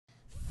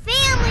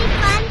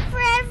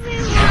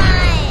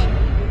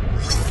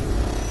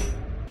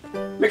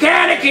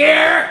Mechanic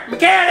here!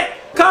 Mechanic!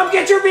 Come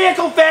get your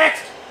vehicle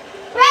fixed!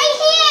 Right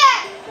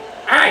here!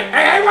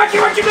 Hey, what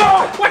you doing?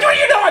 What are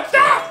you doing?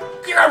 Stop!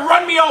 You're gonna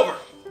run me over!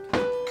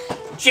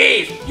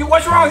 Jeez,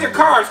 what's wrong with your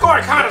car? It's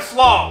going kind of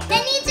slow. It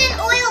needs an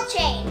oil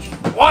change.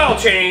 Oil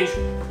change?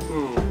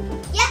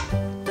 Yep.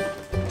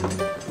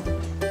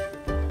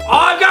 Oh,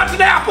 I've got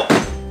an apple.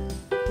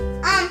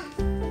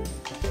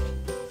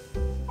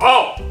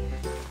 Oh,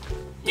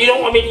 you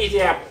don't want me to eat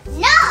the apple?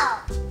 No.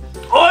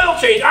 Oil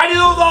change, I do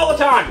those all the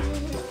time.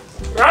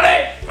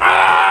 Ready?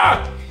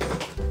 Ah!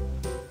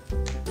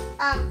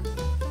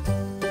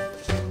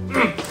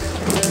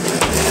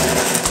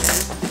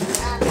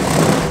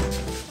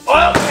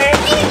 Oil change.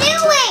 What are you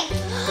doing?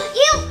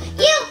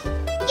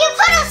 You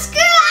put a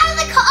screw out of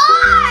the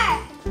car.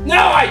 No,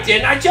 I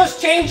didn't. I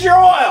just changed your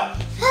oil.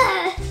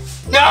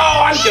 No,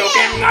 I'm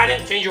joking. I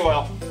didn't change your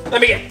oil. Let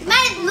me get. You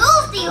might have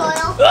moved the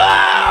oil.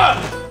 Ah!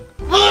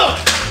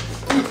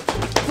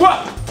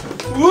 What?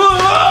 Whoa!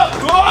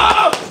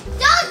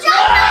 Don't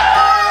drop my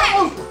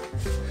car!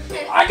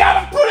 I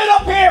gotta put it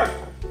up here!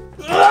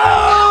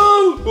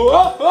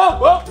 Whoa!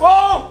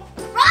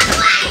 Wrong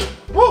way!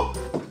 Whoa!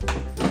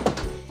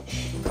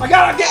 I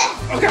gotta get.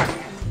 Okay.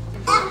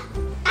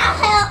 I'll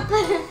help.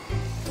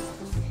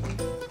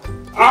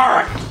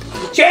 Alright.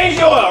 Change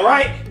the oil,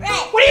 right?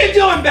 Right. What are you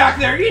doing back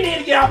there? You need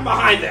to get out from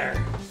behind there.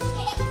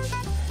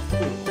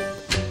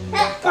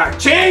 Alright,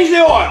 change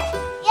the oil.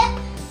 Yep.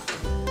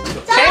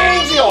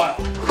 Change the oil.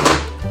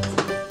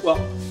 Well,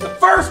 the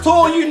first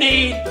tool you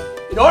need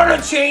in order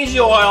to change the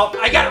oil,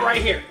 I got it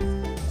right here.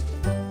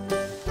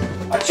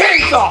 A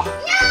chainsaw.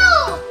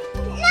 No!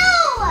 No!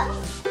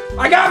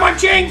 I got my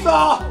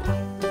chainsaw.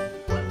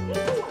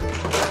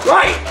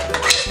 Right.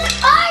 The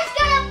car's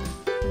gonna...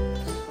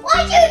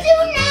 What'd you do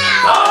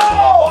now?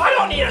 Oh, I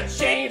don't need a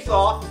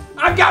chainsaw.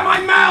 I've got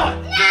my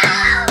mallet.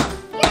 No!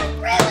 You're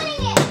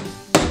ruining it.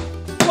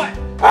 What?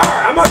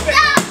 Alright, I'm gonna fix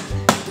it. Stop!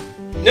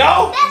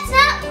 No? That's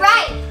not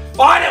right.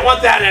 Well, I didn't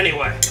want that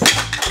anyway.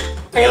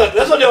 Hey, look,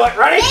 this will do it.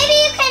 Ready? Maybe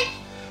you can...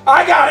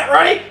 I got it.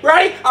 Ready?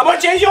 Ready? I'm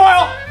gonna change the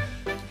oil.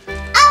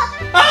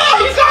 Oh,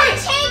 you got it.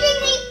 Changing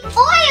the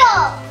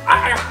oil.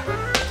 I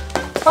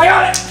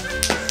got it.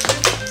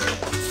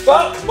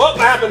 What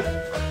happened?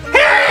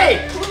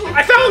 Hey!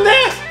 I found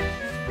this.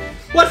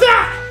 What's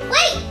that?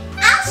 Wait,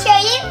 I'll show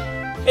you.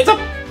 It's a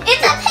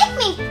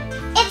pick-me.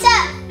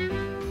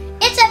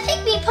 It's a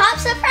pick-me pop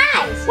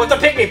surprise. What's a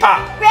pick-me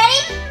pop?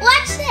 Ready?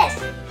 Watch this.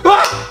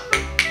 Ah!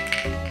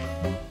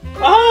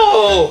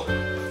 Oh!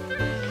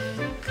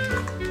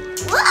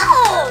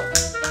 Whoa!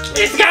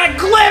 It's got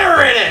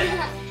glitter in it.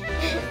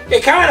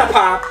 It kind of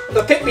pop.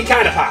 The pick-me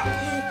kind of pop.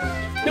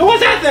 Now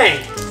what's that thing?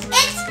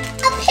 It's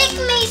a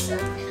pick-me.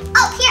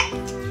 Oh, here.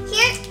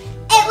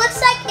 It looks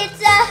like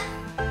it's a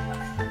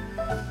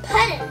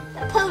pony.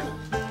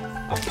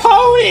 A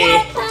pony?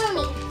 Yeah, a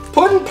pony.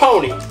 Puddin'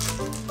 pony.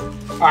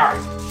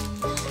 Alright.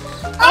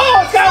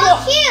 Oh, it's got a so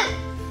cute.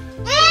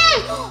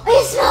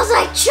 It smells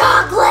like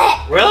chocolate.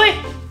 Really?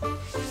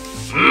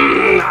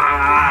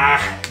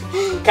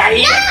 Can I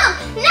eat it?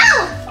 No!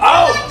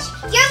 Oh!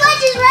 Your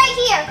lunch is right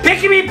here.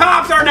 Pick-me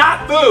pops are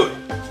not food.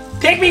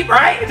 Pick-me,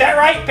 right? Is that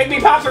right? Pick-me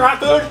pops are not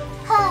food?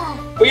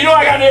 But you know what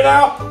I gotta do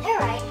now? You're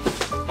right.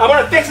 I'm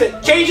gonna fix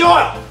it. Change the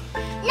oil.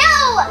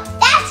 No!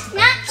 That's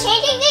not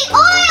changing the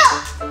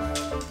oil!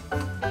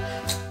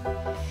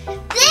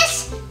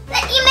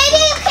 Maybe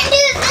you can do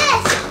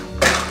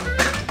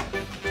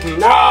this.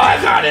 No,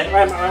 that's not it.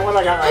 What do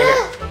I got right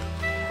here?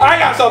 I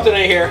got something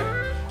in here.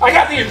 I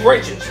got these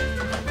wrenches.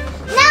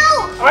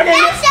 No!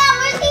 That's not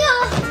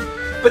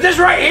working. But this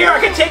right here, I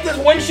can take this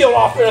windshield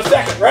off in a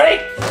second.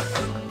 Ready?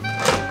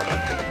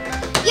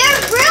 You're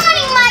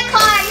ruining my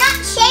car,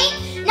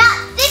 not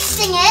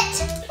fixing it.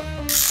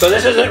 So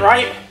this isn't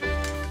right?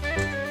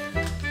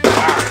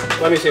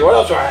 Alright, let me see. What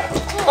else do I have?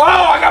 Oh,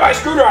 I got my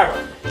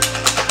screwdriver.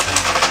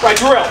 My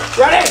drill.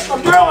 Ready?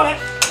 I'm drilling it.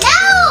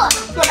 No!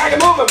 Look, I can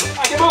move it.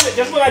 I can move it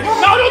just when I do.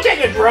 No, don't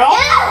take the drill.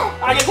 No!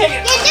 I can take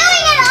it. You're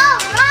doing it all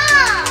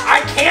wrong.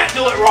 I can't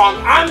do it wrong.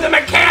 I'm the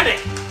mechanic.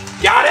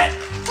 Got it?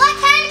 What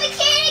kind of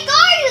mechanic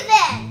are you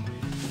then?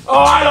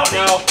 Oh, I don't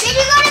know. Did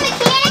you go to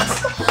mechanic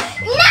school?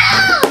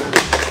 No!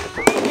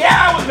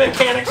 Yeah, I was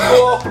mechanic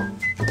school.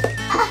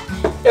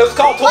 It was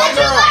called What'd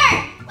you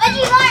learn?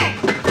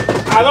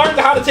 I learned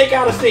how to take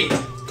out a seat.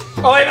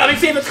 Oh, wait, let me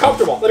see if it's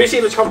comfortable.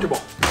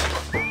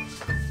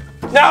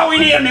 No, we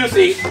need a new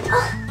seat.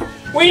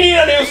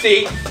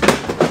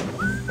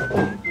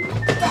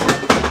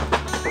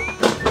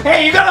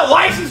 Hey, you got a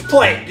license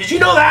plate. Did you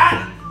know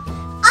that?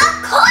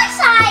 Of course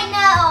I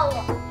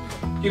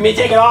know. You mean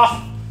take it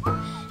off?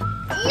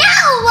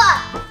 No!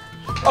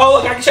 Oh,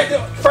 look, I can check the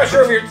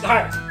pressure of your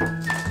tires.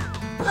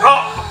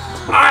 Oh,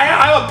 I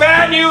have a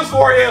bad news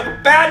for you.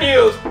 Bad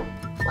news.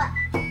 What?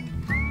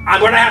 I'm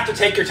gonna have to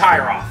take your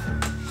tire off.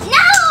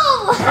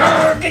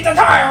 No! Get the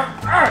tire.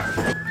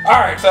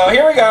 Alright, so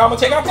here we go. I'm gonna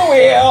take off the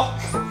wheel.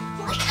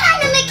 What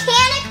kind of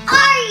mechanic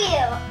are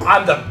you?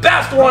 I'm the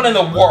best one in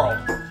the world.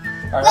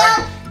 All right.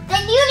 Well,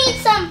 then you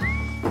need some...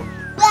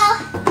 Well...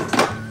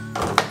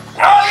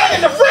 Oh, look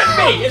at the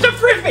frisbee! frisbee! It's a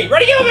frisbee!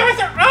 Ready, go,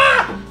 Roadster!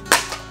 Ah!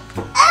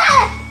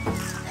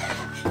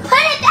 Put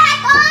it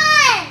back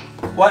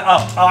on! What? Oh,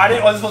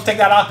 wasn't supposed to take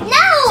that off? No!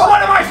 So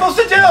what am I supposed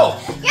to do?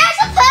 You're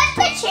supposed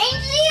to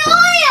change the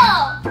oil!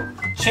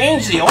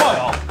 Change the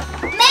oil?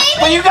 Maybe.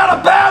 But you got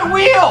a bad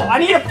wheel! I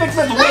need to fix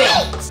this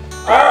wheel!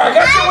 Alright, I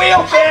got your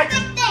wheel fixed!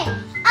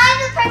 I have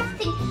the perfect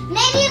thing.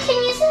 Maybe you can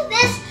use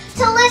this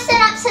to listen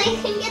up so you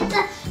can get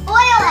the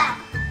oil out.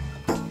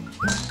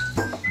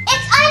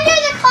 It's under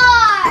the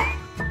car!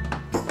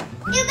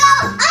 You go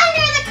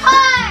under the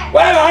car!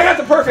 Wait a minute, I got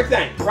the perfect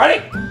thing. Ready?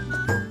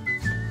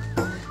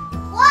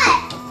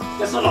 What?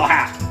 This little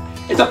hat.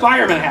 It's a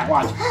fireman hat,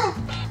 watch.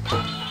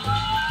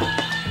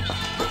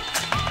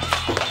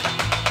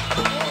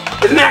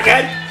 Isn't that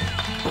good?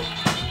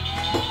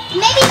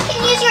 Maybe you can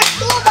use your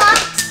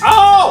toolbox.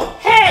 Oh,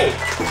 hey!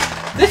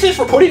 This is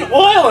for putting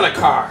oil in a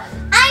car.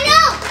 I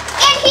know!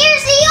 And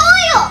here's the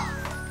oil!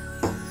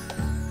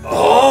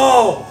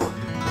 Oh!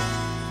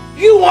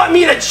 You want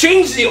me to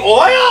change the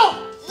oil?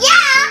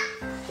 Yeah!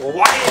 Well,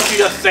 why didn't you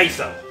just say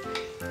so?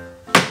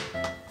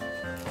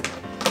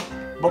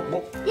 No,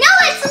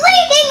 it's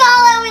leaking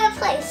all over the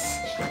place.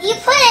 You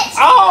put it...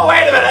 Oh,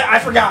 wait a minute, I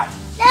forgot.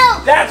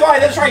 No. That's why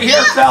this right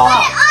here fell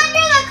out. You put it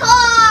under the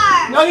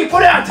car. No, you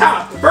put it on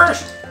top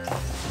first.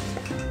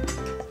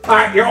 All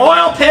right, your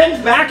oil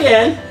pin's back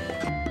in.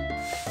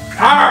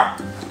 All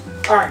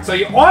right, so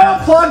your oil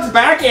plug's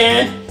back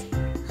in.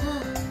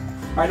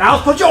 All right, now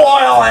let's put your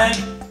oil in.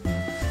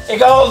 It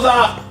goes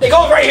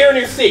right here in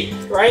your seat,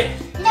 right?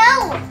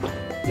 No.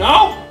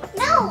 No?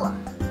 No.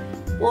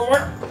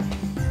 Where?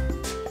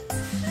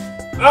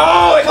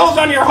 Oh, it goes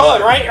on your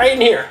hood, right in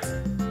here.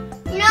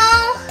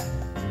 No.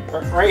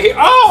 Right here.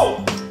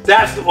 Oh,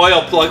 that's the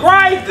oil plug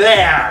right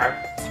there.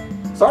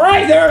 So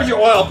right there is your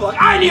oil plug.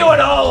 I knew it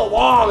all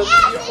along.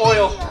 Yes, Your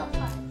oil.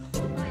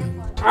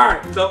 All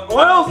right, so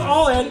oil's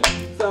all in.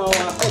 So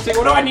let's see.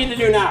 What do I need to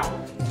do now?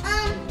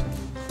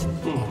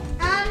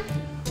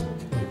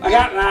 I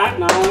got that.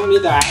 No, I don't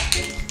need that.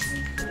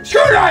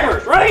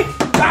 Screwdrivers. Ready?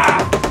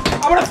 Ah,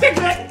 I'm gonna fix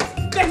it.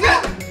 Fix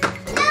it.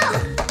 No.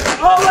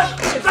 Oh, look.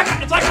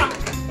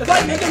 It's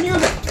like making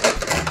music.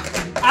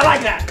 I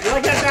like that. You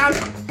like that sound?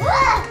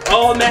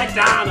 Old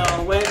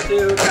MacDonald went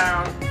to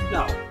town.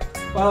 No.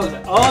 What was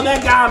it? Old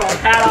MacDonald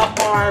had a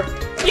farm.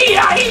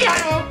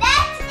 E-I-E-I-O.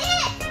 That's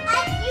it.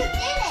 You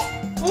did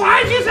it.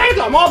 Why did you say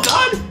so? I'm all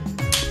done.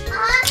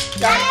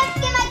 I have to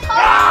get my car.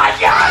 Ah, I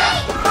got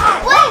it.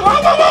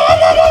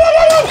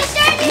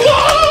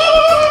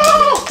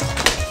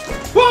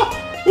 What?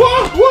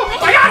 Whoa.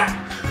 I got it.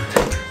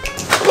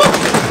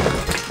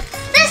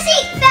 The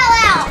seat fell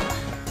out.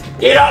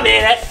 You don't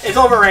need it. It's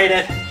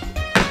overrated.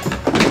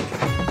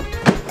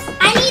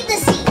 I need the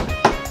seat.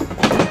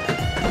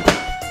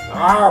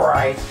 All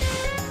right.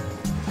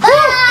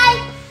 Bye.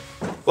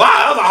 Wow,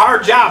 that was a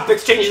hard job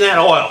changing that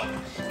oil.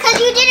 Because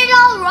you did it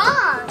all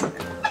wrong.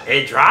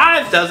 It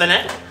drives, doesn't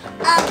it?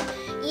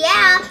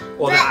 Yeah.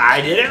 Well, then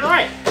I did it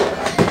right.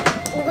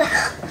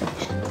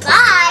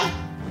 Bye.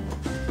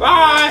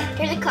 Bye.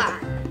 Here's the car.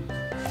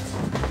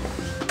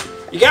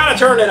 You gotta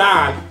turn it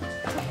on.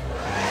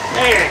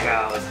 There it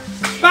goes.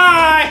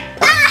 Bye.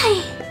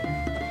 Bye.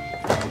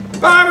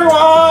 Bye,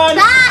 everyone.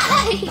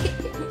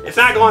 Bye. It's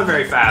not going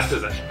very fast,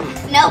 is it?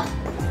 Nope.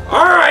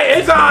 All right,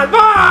 it's on.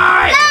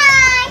 Bye.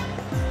 Bye.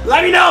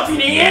 Let me know if you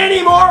need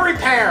any more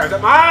repairs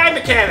at my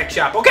mechanic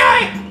shop,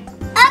 okay?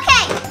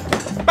 Okay.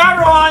 Bye,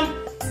 everyone.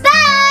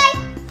 Bye.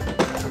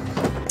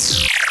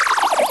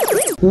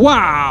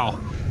 Wow.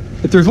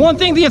 If there's one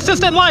thing the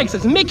assistant likes,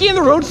 it's Mickey and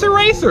the Roadster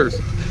Racers.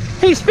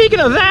 Hey, speaking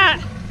of that,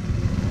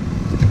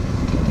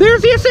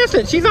 there's the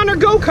assistant. She's on her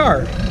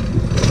go-kart.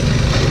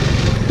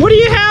 What do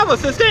you have,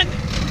 assistant?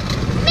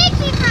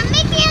 Mickey from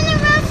Mickey and the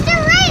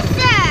Roadster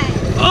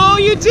Racers. Oh,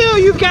 you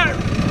do. You've got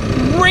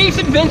Race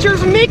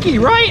Adventures Mickey,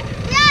 right?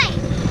 Right.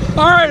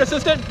 All right,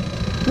 assistant.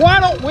 Why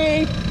don't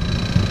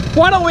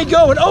we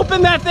go and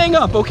open that thing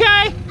up,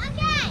 okay?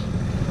 Okay.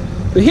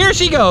 So here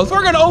she goes.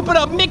 We're gonna open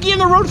up Mickey and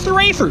the Roadster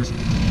Racers.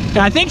 And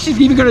I think she's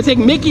even gonna take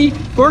Mickey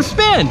for a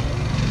spin.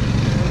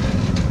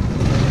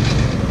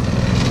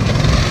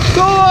 So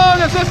long,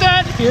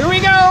 assistant. Here we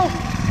go.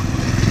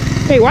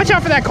 Hey, watch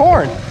out for that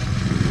corn.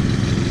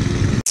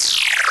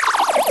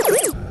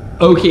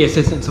 Okay,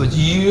 assistant, so it's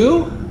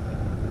you,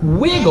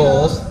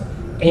 Wiggles,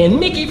 and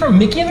Mickey from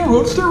Mickey and the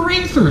Roadster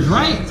Racers,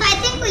 right? So I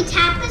think we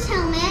tap his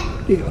helmet.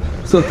 Here you go.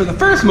 So for the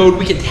first mode,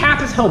 we can tap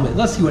his helmet.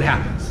 Let's see what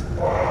happens.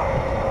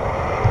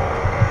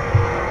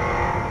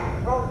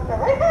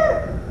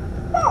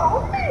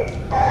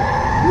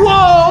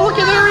 Whoa, look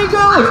at there he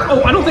goes.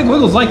 Oh, I don't think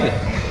Wiggles liked it.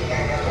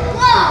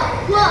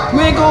 Whoa.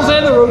 Wiggles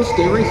and the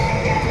Roadster Racers.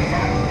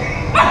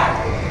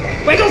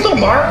 Ah! Wiggles, don't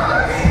bark.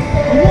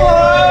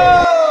 Whoa!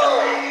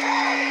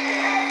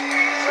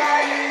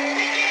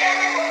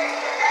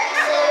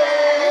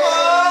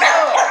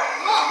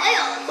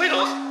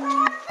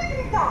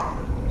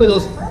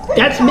 Wiggles,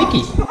 that's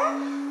Mickey. All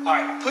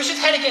right, push his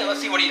head again.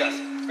 Let's see what he does.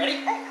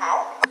 Ready?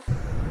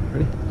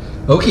 Ready?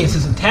 Okay, so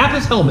tap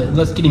his helmet and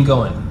let's get him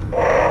going.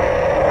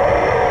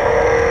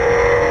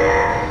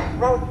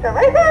 Roadster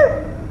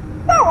racers,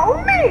 follow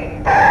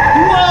me!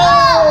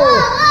 Whoa!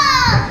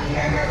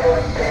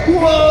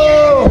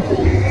 Whoa!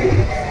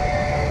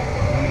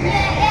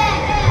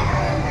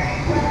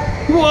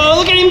 Whoa,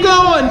 look at him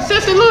going!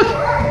 Sissy, look!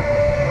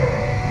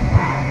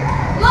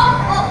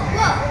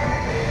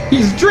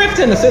 He's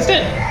drifting,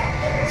 assistant!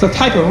 It's a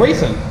type of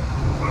racing.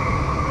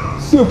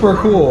 Super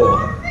cool.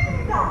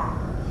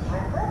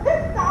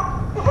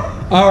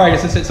 Alright,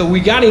 assistant, so we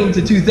got him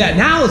to do that.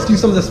 Now let's do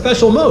some of the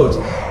special modes.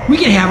 We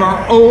can have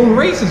our own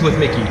races with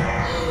Mickey.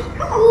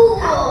 Cool.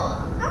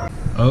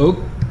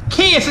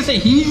 Okay, assistant,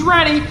 he's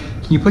ready.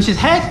 Can you push his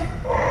head?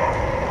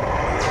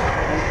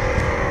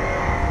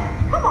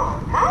 Come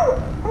on now,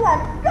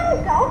 let's go.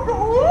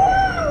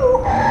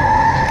 Whoa!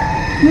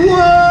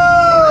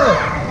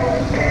 Whoa!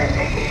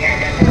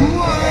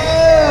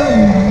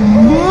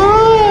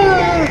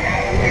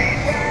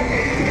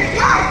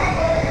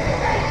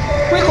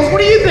 Wiggles, what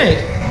do you think?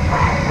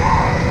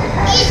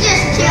 He's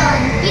just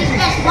chilling. He's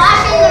just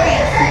watching the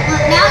race.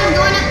 But now he's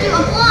going up to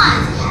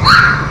applause.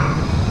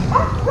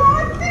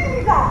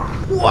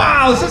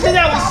 Wow, assistant,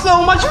 that was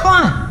so much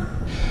fun.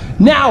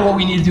 Now what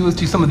we need to do is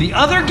do some of the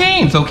other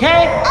games,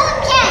 okay?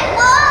 Okay,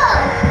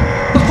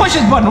 whoa! Let's push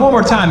this button one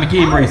more time at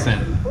game racing.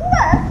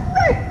 Let's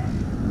race.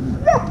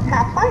 Just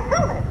tap my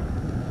helmet.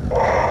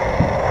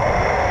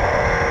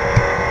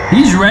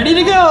 He's ready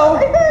to go.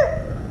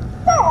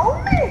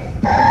 Follow me.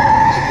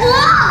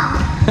 Whoa!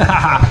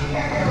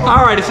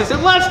 All right,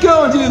 assistant, let's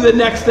go and do the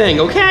next thing,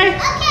 okay?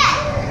 Okay.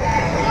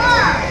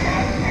 Whoa!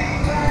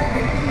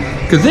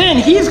 Because then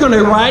he's going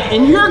to ride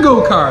in your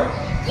go-kart.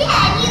 Yeah,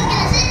 and he's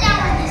gonna sit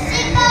down with his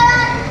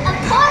seatbelt on, of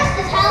course,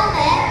 his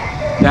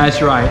helmet.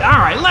 That's right. All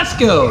right, let's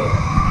go.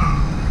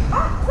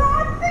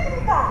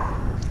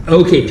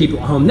 Okay, people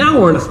at home, now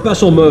we're in a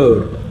special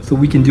mode. So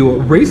we can do a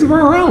race of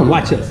our own.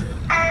 Watch this.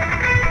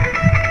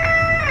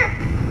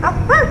 The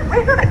first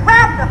racer to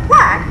grab the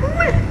flag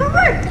wins the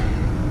race.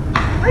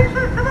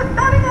 Racers to the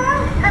starting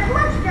line and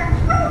let's get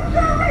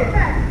Roadster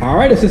racing. All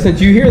right, assistant,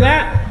 do you hear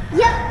that?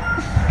 Yep.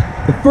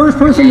 The first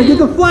person to get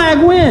the flag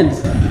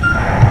wins.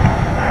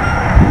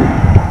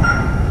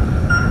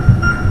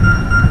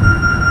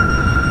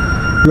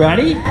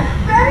 Ready?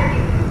 Ready?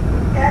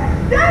 Get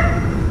set.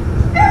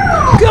 Go!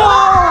 Go!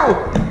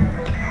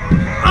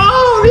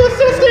 Oh, the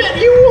assistant,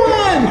 you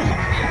won!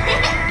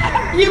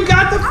 You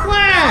got the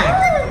flag!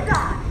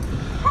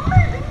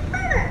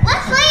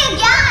 Let's play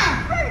again.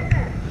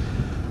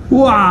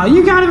 Wow,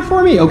 you got it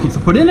for me. Okay, so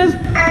put in his...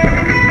 Okay.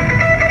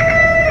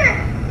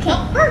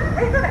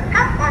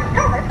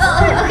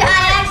 Oh, okay, I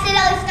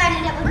accidentally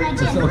started it with my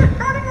chin.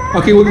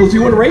 Okay, Wiggles, do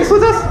you want to race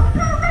with us?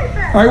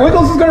 All right,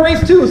 Wiggles is going to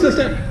race too,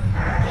 assistant.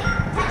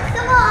 Touch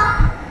the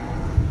ball.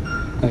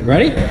 All right,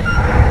 ready?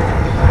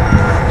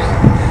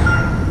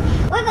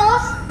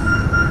 Wiggles.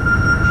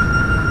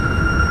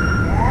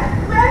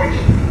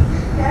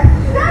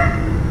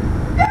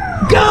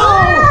 Go!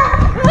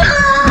 No!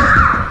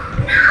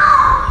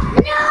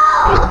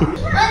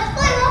 Let's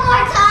play one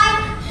more time.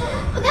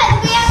 Because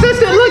we have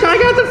Assistant, look, I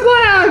got the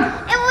flag!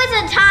 it was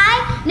a tie.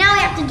 Now we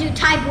have to do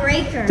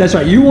tiebreaker. That's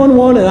right, you won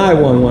one and I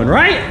won one,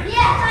 right?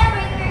 Yeah,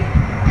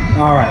 tiebreaker.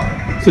 All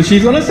right, so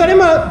she's going to set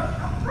him up.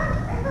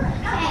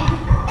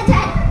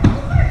 Okay.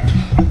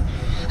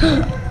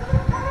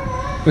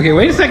 It's Okay,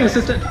 wait a second,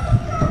 assistant.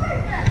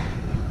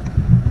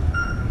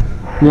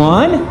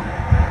 1.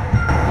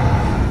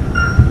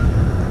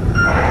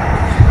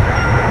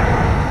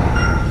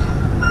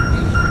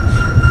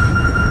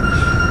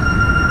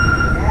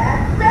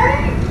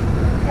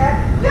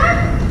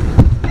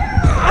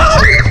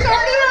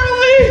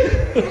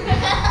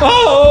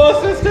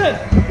 Oh, assistant!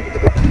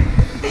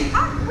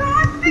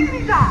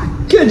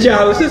 Good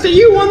job, assistant.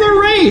 You won the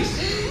race.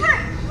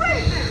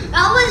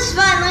 That was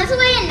fun. Let's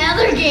play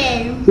another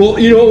game. Well,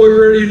 you know what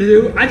we're ready to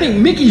do? I think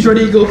Mickey's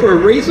ready to go for a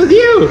race with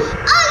you.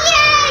 Oh,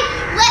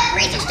 yay! Let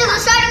racers to the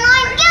starting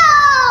line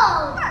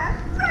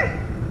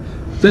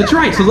go! That's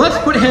right. So let's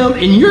put him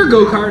in your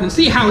go-kart and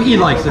see how he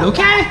likes it,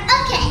 okay?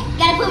 Okay,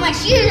 gotta put my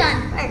shoes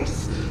on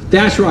first.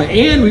 That's right.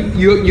 And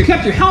you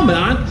kept your helmet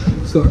on.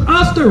 So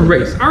us to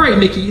race. All right,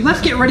 Mickey,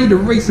 let's get ready to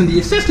race in the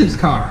assistant's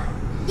car.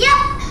 Yep,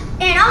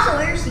 and also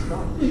wear your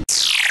seatbelt.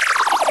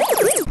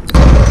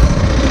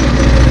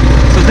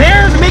 So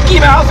there's Mickey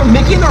Mouse from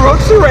Mickey and the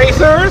Roadster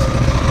Racers.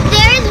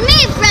 There's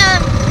me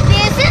from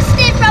the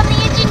assistant from the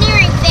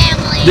engineering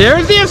family.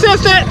 There's the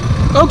assistant.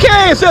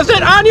 Okay,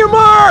 assistant, on your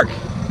mark.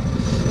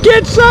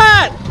 Get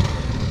set.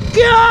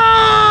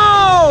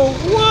 Go!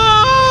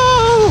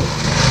 Whoa!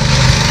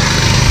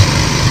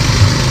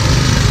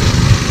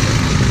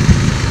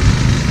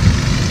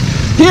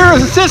 Here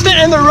is assistant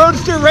and the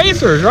Roadster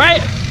Racers,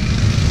 right?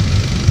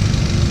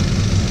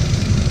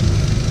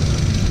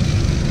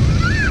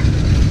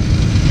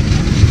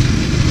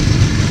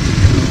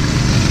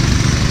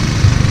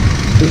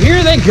 So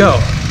here they go.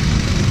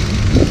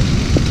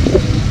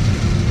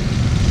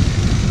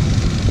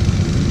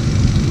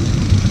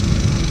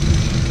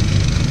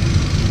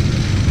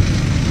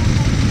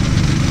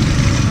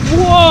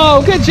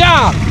 Whoa, good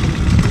job.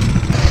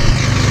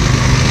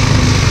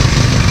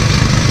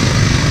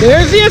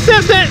 There's the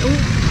assistant.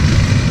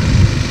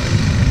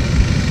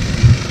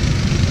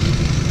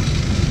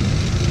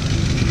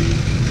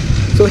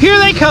 So here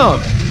they come.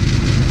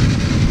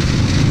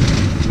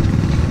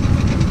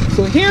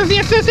 So here's the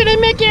assistant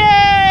and Mickey.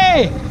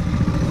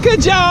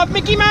 Good job,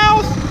 Mickey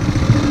Mouse.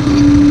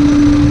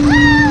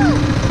 Woo!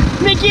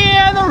 Mickey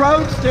and the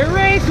Roadster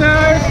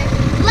Racers.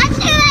 Let's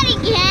do that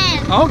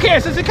again. Okay,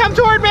 assistant, come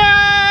toward me. Say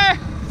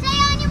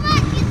on your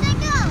mark, get set,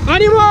 go.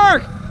 On your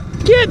mark.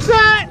 Get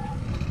set.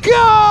 Go!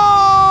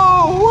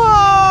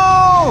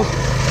 Whoa!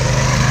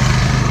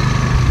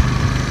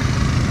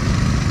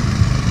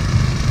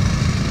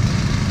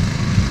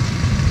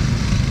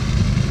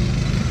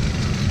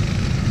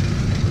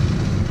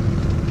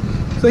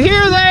 So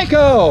here they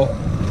go.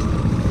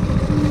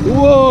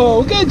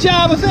 Whoa, good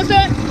job,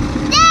 assistant.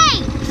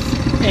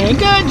 Thanks. And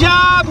good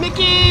job,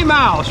 Mickey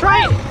Mouse,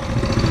 right?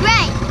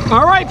 Right.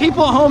 All right,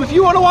 people at home, if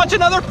you want to watch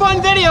another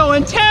fun video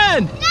in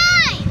 10, 9,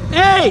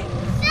 8,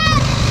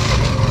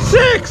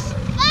 6,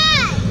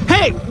 5.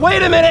 Hey,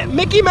 wait a minute,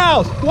 Mickey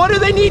Mouse, what do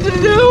they need to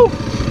do?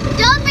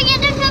 Don't forget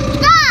to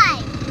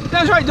subscribe.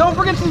 That's right, don't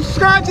forget to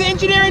subscribe to the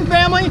Engineering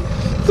Family.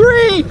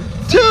 3,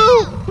 2,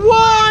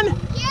 1.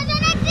 Here's the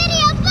next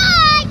video.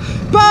 Bye.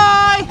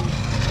 Bye.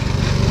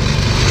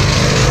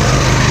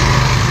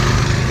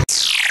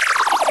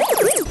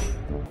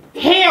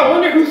 Hey, I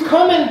wonder who's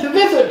coming to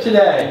visit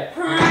today.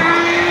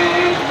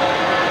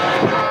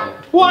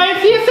 Why,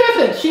 it's the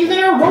assistant. She's in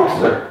her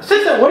Roadster.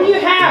 Assistant, what do you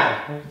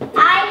have?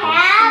 I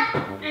have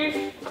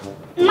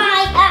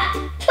my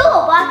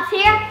toolbox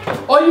here.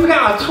 Oh, you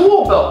got a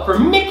tool belt for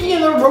Mickey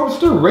and the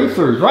Roadster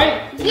Racers,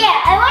 right?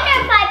 Yeah, I wonder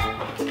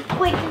if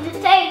wait, does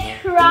it say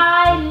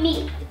try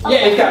me? Okay.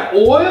 Yeah, it's got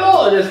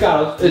oil, and it's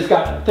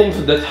got things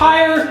for the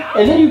tires,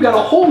 and then you've got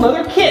a whole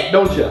nother kit,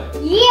 don't you?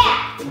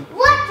 Yeah,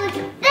 let's look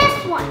at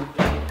this one.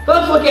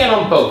 Let's look at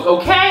them both,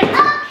 okay?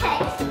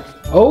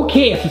 Okay.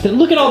 Okay, assistant,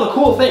 look at all the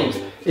cool things.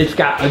 It's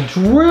got a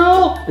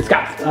drill, it's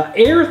got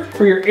air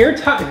for your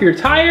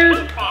tires.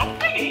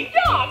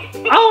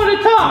 Oh, and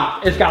the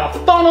top, it's got a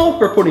funnel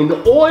for putting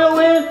the oil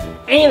in,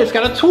 and it's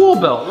got a tool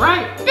belt,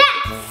 right?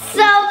 That's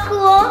so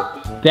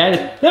cool. That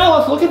is. Now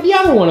let's look at the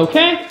other one,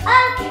 okay?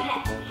 Okay.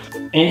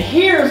 And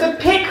here's a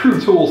pit crew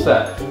tool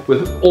set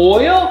with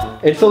oil.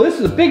 And so this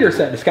is a bigger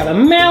set. It's got a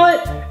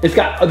mallet. It's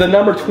got the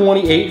number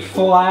 28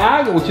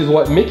 flag, which is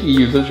what Mickey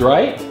uses,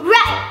 right?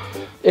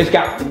 Right. It's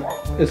got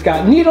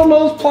needle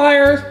nose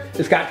pliers.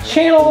 It's got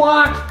channel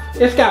locks.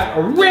 It's got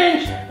a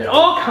wrench and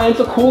all kinds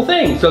of cool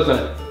things, doesn't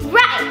it?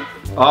 Right.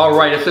 All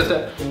right,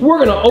 assistant. We're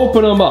gonna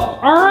open them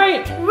up. All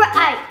right?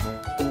 Right.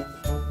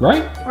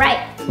 Right?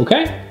 Right.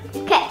 Okay.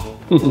 Okay.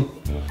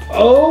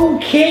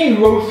 Okay,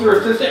 Roadster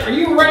assistant. Are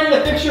you ready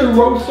to fix your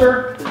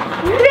Roadster?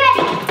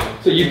 Ready.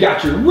 So you've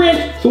got your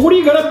wrench. So what are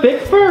you gonna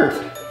fix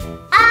first?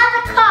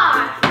 The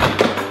car.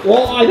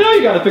 Well, I know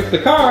you gotta fix the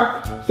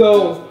car.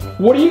 So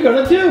what are you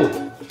gonna do?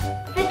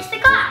 Fix the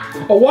car.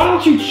 Oh, why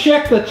don't you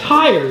check the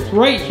tires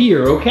right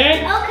here,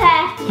 okay?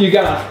 Okay. So you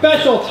got a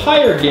special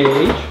tire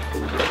gauge.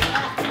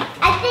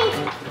 I think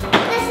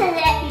this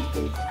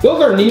is it.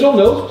 Those are needle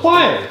nose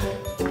pliers.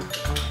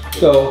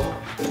 So,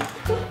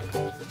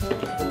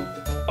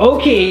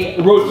 okay,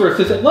 Roadster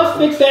assistant, let's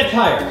fix that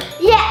tire.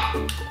 Yeah.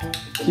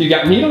 So you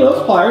got needle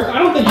nose pliers. I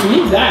don't think you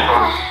need that.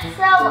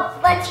 So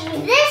let's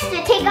use this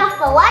to take off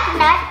the lug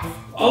nuts.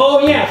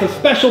 Oh yeah, it's a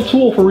special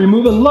tool for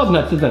removing lug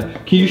nuts, isn't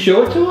it? Can you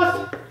show it to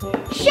us?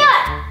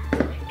 Sure.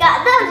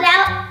 Got those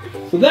out.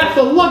 So that's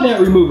the lug nut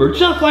remover,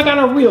 just like on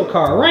a real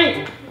car,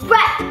 right?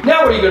 Right.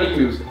 Now what are you gonna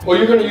use? Well,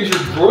 you're gonna use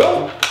your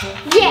drill?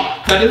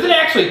 Yeah. Now does it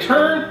actually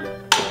turn?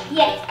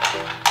 Yes.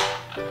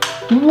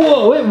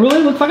 Whoa, it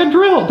really looks like a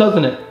drill,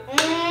 doesn't it? 2,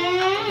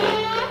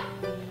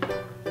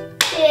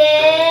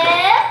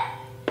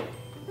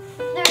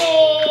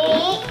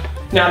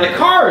 3. Now the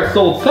car is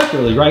sold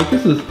separately, right?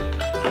 This is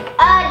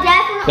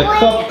the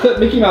Definitely.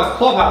 Mickey Mouse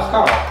Clubhouse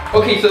car.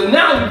 Okay, so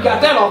now you've got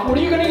that off, what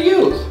are you gonna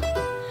use?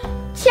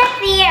 Check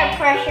the air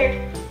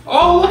pressure.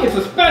 Oh, look, it's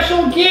a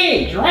special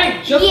gauge,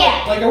 right? Just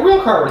Yeah. like a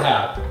real car would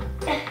have.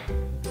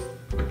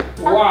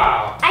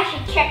 Wow. I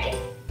should check it.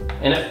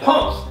 And it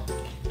pumps.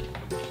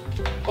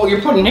 Oh, you're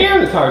putting air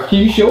in the tires. Can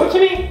you show it to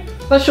me?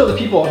 Let's show the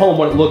people at home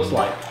what it looks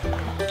like.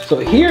 So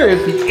here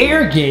is the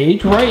air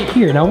gauge right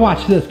here. Now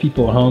watch this,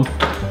 people at home.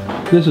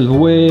 This is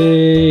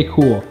way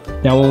cool.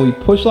 Now when we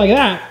push like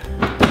that,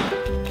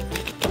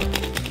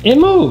 it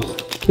moves.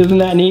 Isn't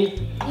that neat?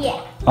 Yeah.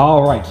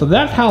 All right, so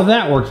that's how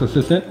that works,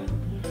 assistant.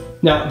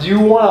 Now, do you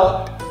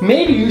wanna,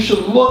 maybe you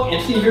should look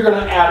and see if you're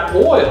gonna add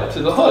oil to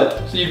the hood.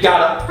 So you've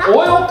got an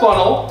oil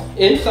funnel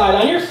inside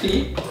on your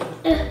seat.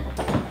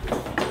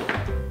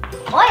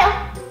 Oil.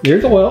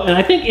 There's oil, and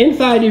I think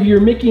inside of your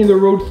Mickey and the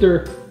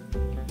Roadster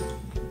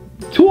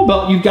tool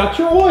belt, you've got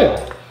your oil.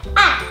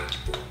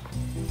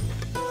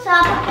 So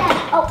I'll put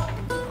that, oh,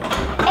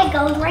 it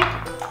goes right,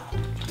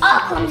 oh,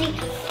 clumsy.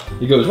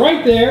 It goes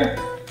right there,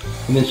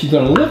 and then she's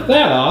gonna lift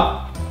that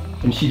off,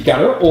 and she's got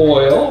her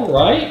oil,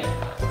 right?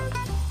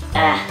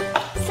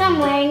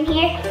 Somewhere in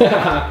here.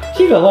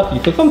 She's a lefty,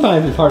 so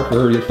sometimes it's hard for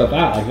her to get stuff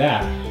out like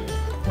that.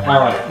 All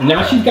right,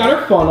 now she's got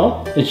her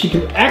funnel, and she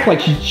can act like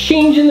she's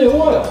changing the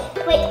oil.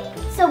 Wait,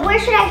 so where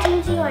should I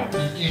change the oil?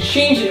 You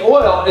change the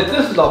oil, if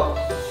this is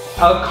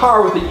a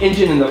car with the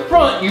engine in the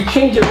front, you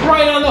change it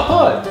right on the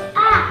hood.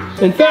 Ah.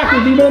 In fact,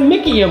 there's even a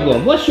Mickey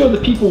emblem. Let's show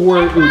the people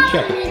where we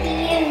check I it. need to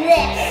use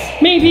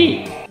this.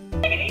 Maybe.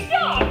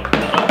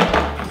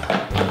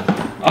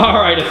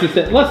 All right,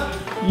 assistant,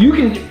 you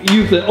can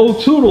use the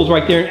old toodles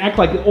right there and act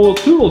like the old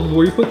toodles is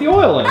where you put the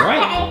oil in,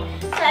 right? Okay,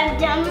 so I'm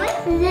done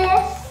with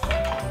this.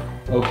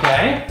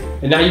 Okay,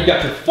 and now you've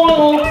got your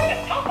funnel.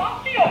 Top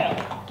off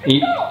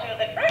the oil.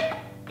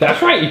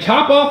 That's right, you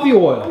top off the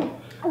oil.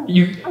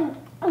 You're making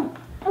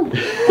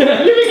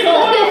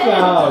oil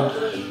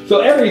sounds.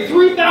 So every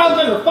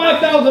 3,000 or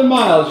 5,000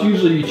 miles,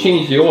 usually you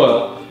change the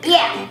oil.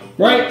 Yeah.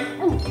 Right?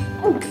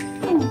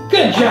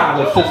 Good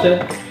job,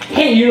 assistant.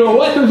 Hey, you know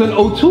what? There's an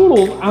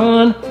O'Toole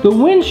on the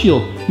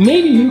windshield.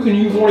 Maybe you can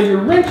use one of your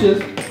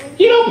wrenches.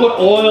 You don't put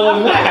oil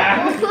in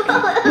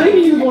that. Maybe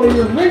use one of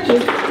your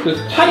wrenches.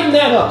 Just tighten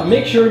that up and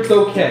make sure it's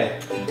okay.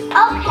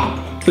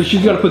 Okay. So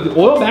she's gonna put the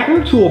oil back in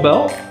her tool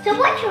belt. So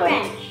what's your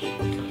wrench?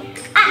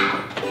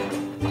 Ah,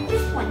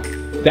 this one.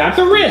 That's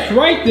a wrench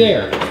right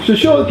there. So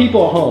show the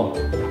people at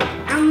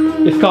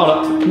home. It's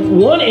called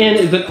one end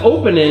is an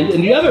open end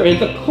and the other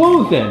end's a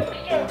closed end.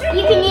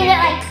 You can use it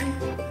like.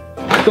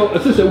 So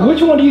assistant,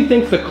 which one do you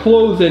think's the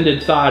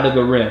closed-ended side of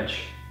the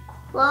wrench?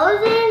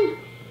 Closing?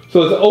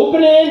 So it's the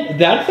open end,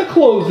 that's the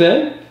closed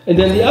end, and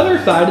then the other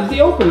side is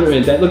the open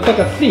end. That looks like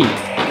a C.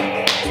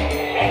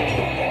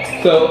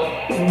 So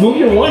move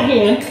your one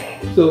hand.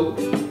 So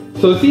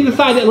see the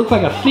side that looks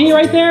like a C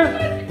right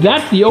there?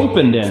 That's the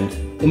open end.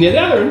 And the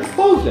other end is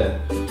closed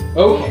end.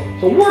 Okay,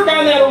 so work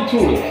on that old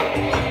tool.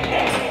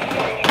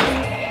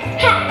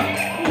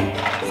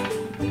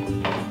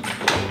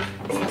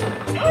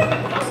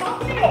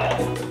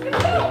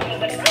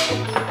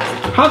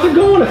 How's it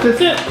going,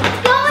 assistant?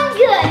 It's going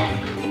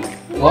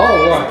good. All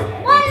right.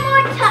 One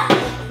more touch.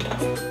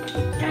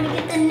 Trying to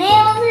get the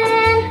nails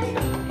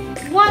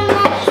in. One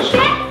more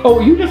check.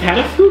 Oh, you just had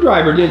a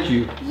screwdriver, didn't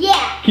you?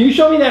 Yeah. Can you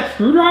show me that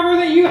screwdriver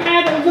that you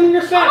had that was in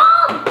your set?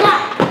 All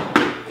done.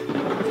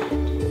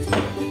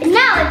 And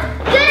now it's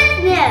good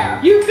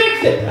as new. You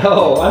fixed it.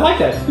 Oh, I like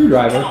that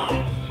screwdriver.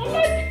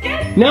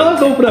 Now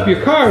let's open up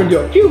your car and do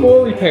a few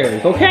more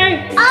repairs,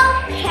 okay?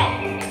 Okay.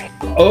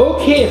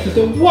 Okay,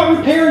 assistant, what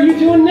repair are you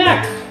doing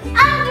next?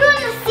 I'm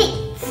doing the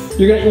seats.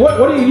 You're gonna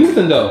what are you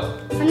using though?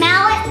 The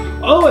mallet.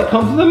 Oh, it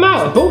comes with a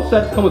mallet. Both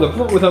sets come with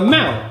a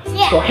mallet.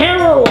 Yeah. So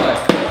hammer away.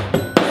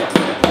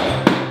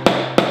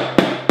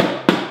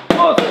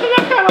 Oh, assistant,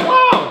 that's kind of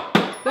loud.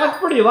 That's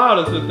pretty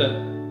loud, assistant.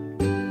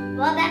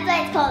 Well, that's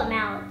why it's called a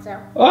mallet, so.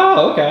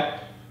 Oh, okay.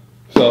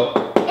 So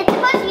It's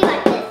supposed to be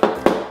like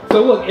this.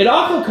 So look, it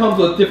also comes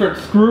with different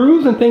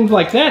screws and things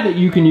like that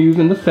you can use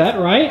in the set,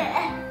 right?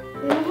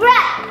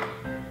 Right.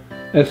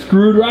 A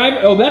screwdriver.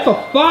 Oh, that's a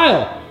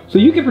file. So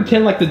you can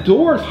pretend like the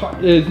door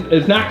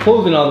is not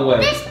closing all the way.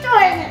 This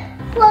door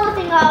isn't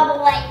closing all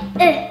the way.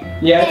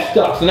 Yeah, it's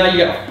stuck. So now you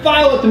gotta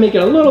file it to make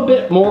it a little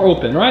bit more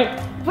open, right?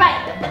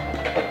 Right.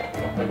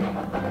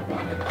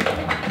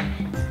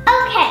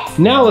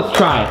 Okay. Now let's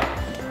try it.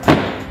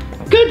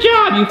 Good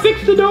job, you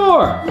fixed the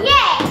door.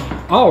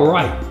 Yay. All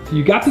right, so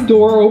you got the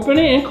door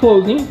opening and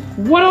closing.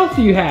 What else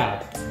do you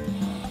have?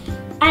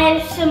 I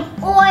have some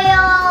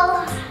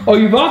oil. Oh,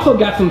 you've also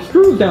got some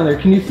screws down there.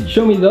 Can you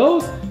show me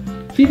those?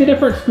 See the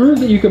different screws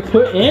that you can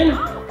put in?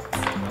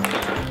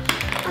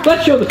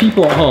 Let's show the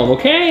people at home,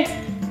 okay?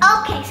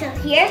 Okay, so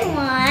here's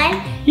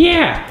one.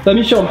 Yeah, let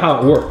me show them how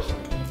it works.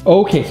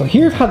 Okay, so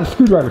here's how the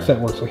screwdriver set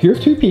works. So here's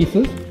two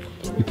pieces.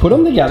 You put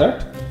them together,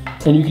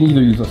 and you can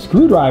either use a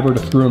screwdriver to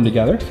screw them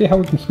together. See how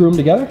we can screw them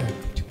together?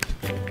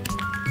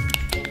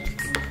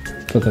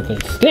 So that they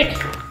stick,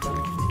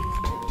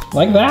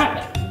 like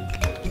that.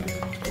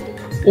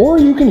 Or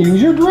you can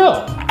use your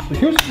drill. So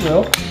here's the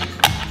drill.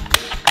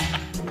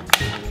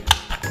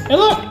 And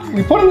look,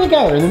 we put them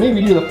together, and then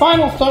maybe do the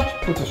final touch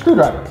with the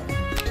screwdriver.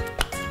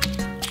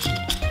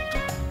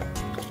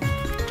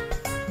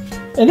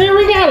 And there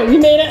we got it, we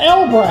made an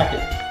L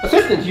bracket.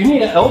 Assistant, you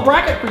need an L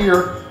bracket for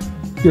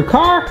your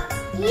car?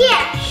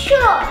 Yeah,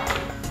 sure.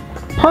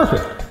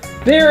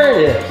 Perfect, there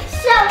it is.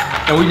 So,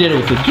 And we did it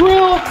with the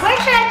drill where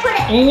should I put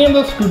it? and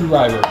the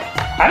screwdriver.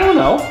 I don't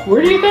know,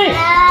 where do you think?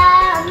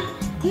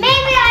 Maybe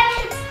I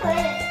should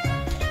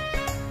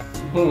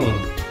put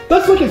it.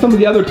 Let's look at some of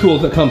the other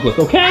tools that comes with,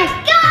 okay?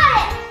 Got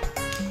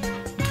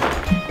it!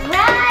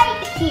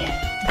 Right here.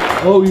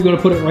 Oh, you're gonna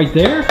put it right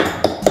there?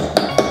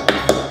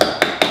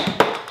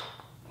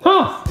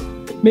 Huh,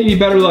 maybe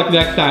better luck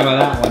next time on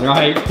that one,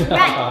 right?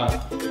 Right.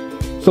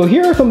 So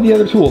here are some of the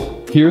other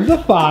tools. Here's a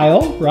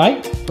file,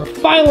 right? For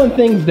filing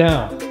things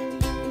down.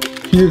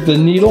 Here's the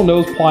needle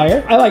nose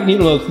plier. I like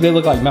needle nose because they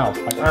look like mouth.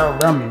 Like,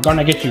 yum,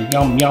 gonna get you,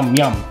 yum, yum,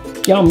 yum.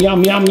 Yum,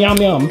 yum, yum, yum,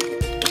 yum.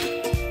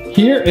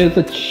 Here is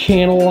the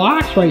channel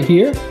locks right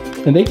here.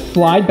 And they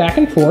slide back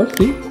and forth,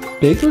 see?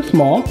 Big or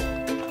small.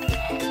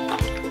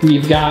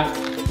 We've got,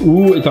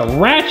 ooh, it's a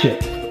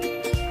ratchet.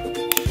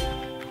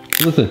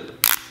 Listen,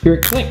 here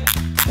it clicks.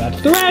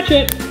 That's the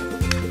ratchet.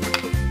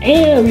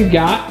 And we've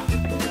got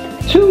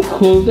 2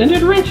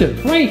 closed-ended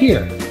wrenches right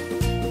here.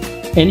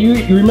 And you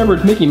remember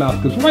it's Mickey Mouse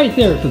because right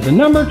there it says the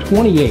number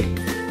 28.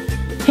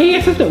 Hey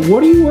assistant,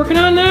 what are you working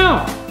on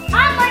now?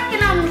 I'm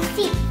working on the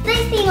seat.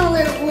 They seem a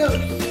little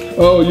loose.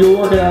 Oh, you're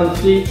working on the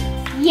seat?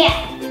 Yeah.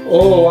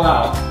 Oh,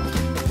 wow.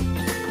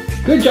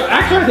 Good job.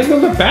 Actually, I think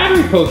those are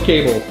battery post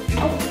cables.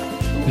 Oh.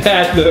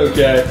 That's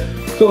okay.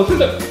 So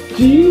assistant,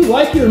 do you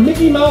like your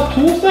Mickey Mouse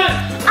tool set?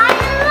 I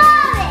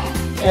love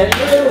it. And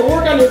you're able to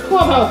work on your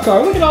clubhouse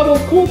car. Look at all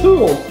those cool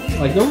tools.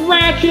 Like the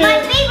ratchet. My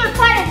favorite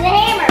part is the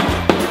hammer.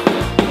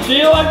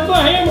 She likes the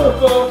hammer,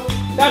 folks.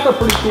 That's a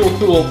pretty cool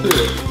tool,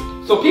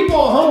 too. So people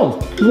at home,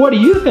 what do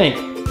you think?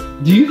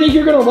 Do you think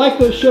you're going to like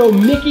the show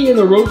Mickey and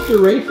the Roadster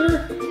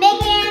Racer?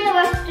 Mickey and the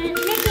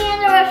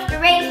Roadster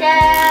Racer.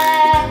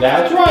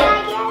 That's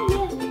right.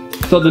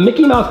 So the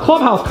Mickey Mouse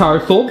Clubhouse car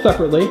is sold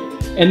separately.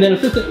 And then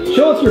assistant,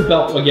 show us your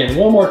belt again,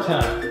 one more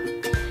time.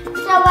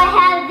 So I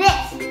have this.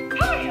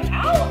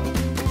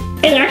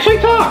 It actually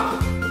talks.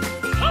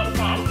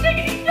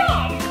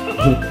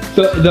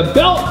 So the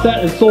belt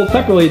set is sold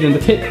separately than the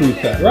pit crew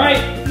set, right?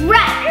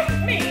 Right.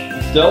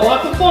 Still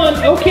lots of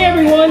fun. Okay,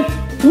 everyone,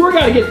 we're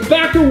gonna get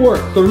back to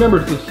work. So remember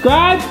to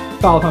subscribe,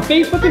 follow us on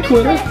Facebook and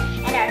Twitter.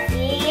 And our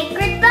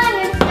secret fun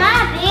is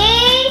gonna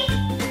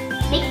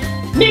be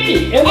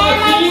Mickey,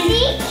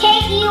 M-I-C-K-E-Y-M-O-U-S-E.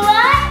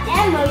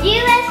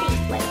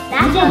 Wait,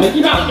 that's what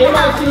Mickey Mouse,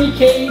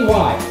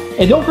 M-I-C-K-E-Y.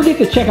 And don't forget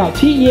to check out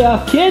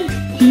TEF Kids,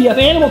 TEF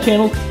Animal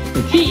Channels,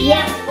 and TEF.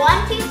 Yes,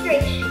 1, 2, 3.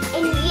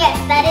 And yes,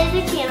 that is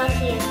the channel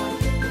too.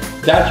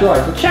 That's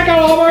right. So check out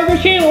all of our other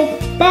channels.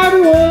 Bye,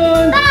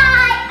 everyone. Bye.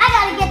 I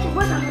gotta get to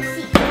work on the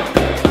seat.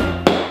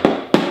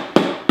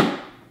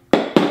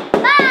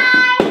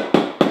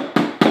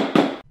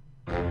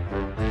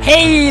 Bye.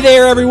 Hey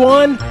there,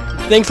 everyone.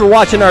 Thanks for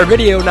watching our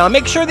video. Now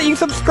make sure that you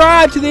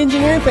subscribe to the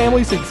Engineering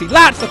Family so you can see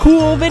lots of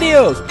cool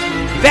videos.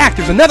 In fact,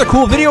 there's another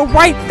cool video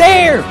right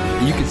there.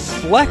 You can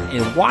select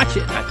and watch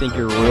it. I think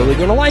you're really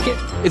going to like it.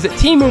 Is it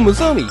Team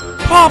Umizoomi,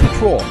 Paw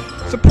Patrol,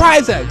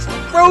 Surprise Eggs,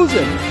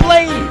 Frozen,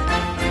 Blade,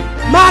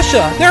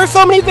 Masha? There are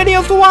so many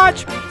videos to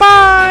watch.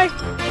 Bye!